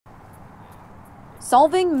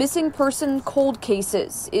Solving missing person cold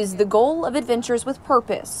cases is the goal of Adventures with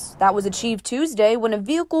Purpose. That was achieved Tuesday when a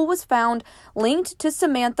vehicle was found linked to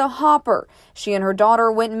Samantha Hopper. She and her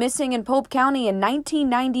daughter went missing in Pope County in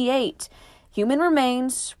 1998. Human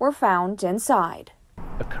remains were found inside.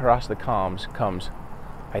 Across the comms comes,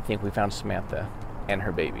 I think we found Samantha and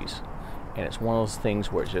her babies. And it's one of those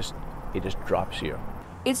things where it just drops you.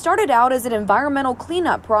 It started out as an environmental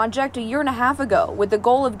cleanup project a year and a half ago with the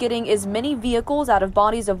goal of getting as many vehicles out of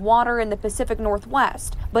bodies of water in the Pacific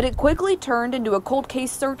Northwest. But it quickly turned into a cold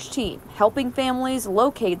case search team, helping families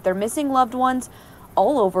locate their missing loved ones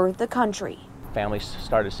all over the country. Families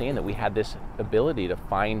started seeing that we had this ability to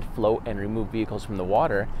find, float, and remove vehicles from the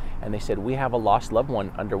water, and they said, "We have a lost loved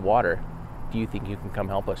one underwater. Do you think you can come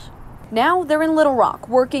help us?" Now they're in Little Rock,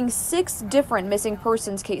 working 6 different missing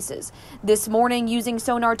persons cases. This morning, using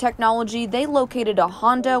sonar technology, they located a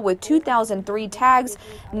Honda with 2003 tags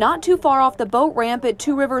not too far off the boat ramp at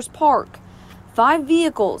Two Rivers Park. 5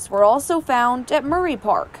 vehicles were also found at Murray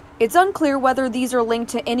Park. It's unclear whether these are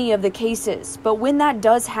linked to any of the cases, but when that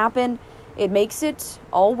does happen, it makes it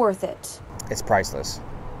all worth it. It's priceless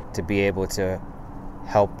to be able to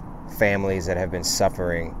help families that have been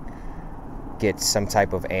suffering get some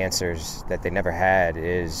type of answers that they never had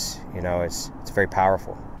it's very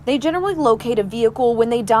powerful. They generally locate a vehicle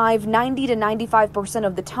when they dive 90 to 95%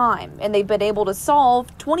 of the time, and they've been able to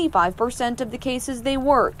solve 25% of the cases they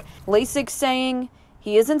work. Lasix saying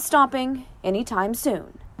he isn't stopping anytime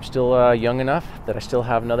soon. I'm still young enough that I still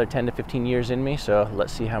have another 10 to 15 years in me, so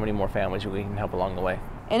let's see how many more families we can help along the way.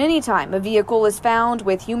 And anytime a vehicle is found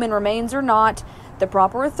with human remains or not, the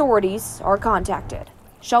proper authorities are contacted.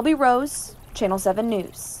 Shelby Rose, Channel 7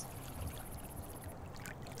 News.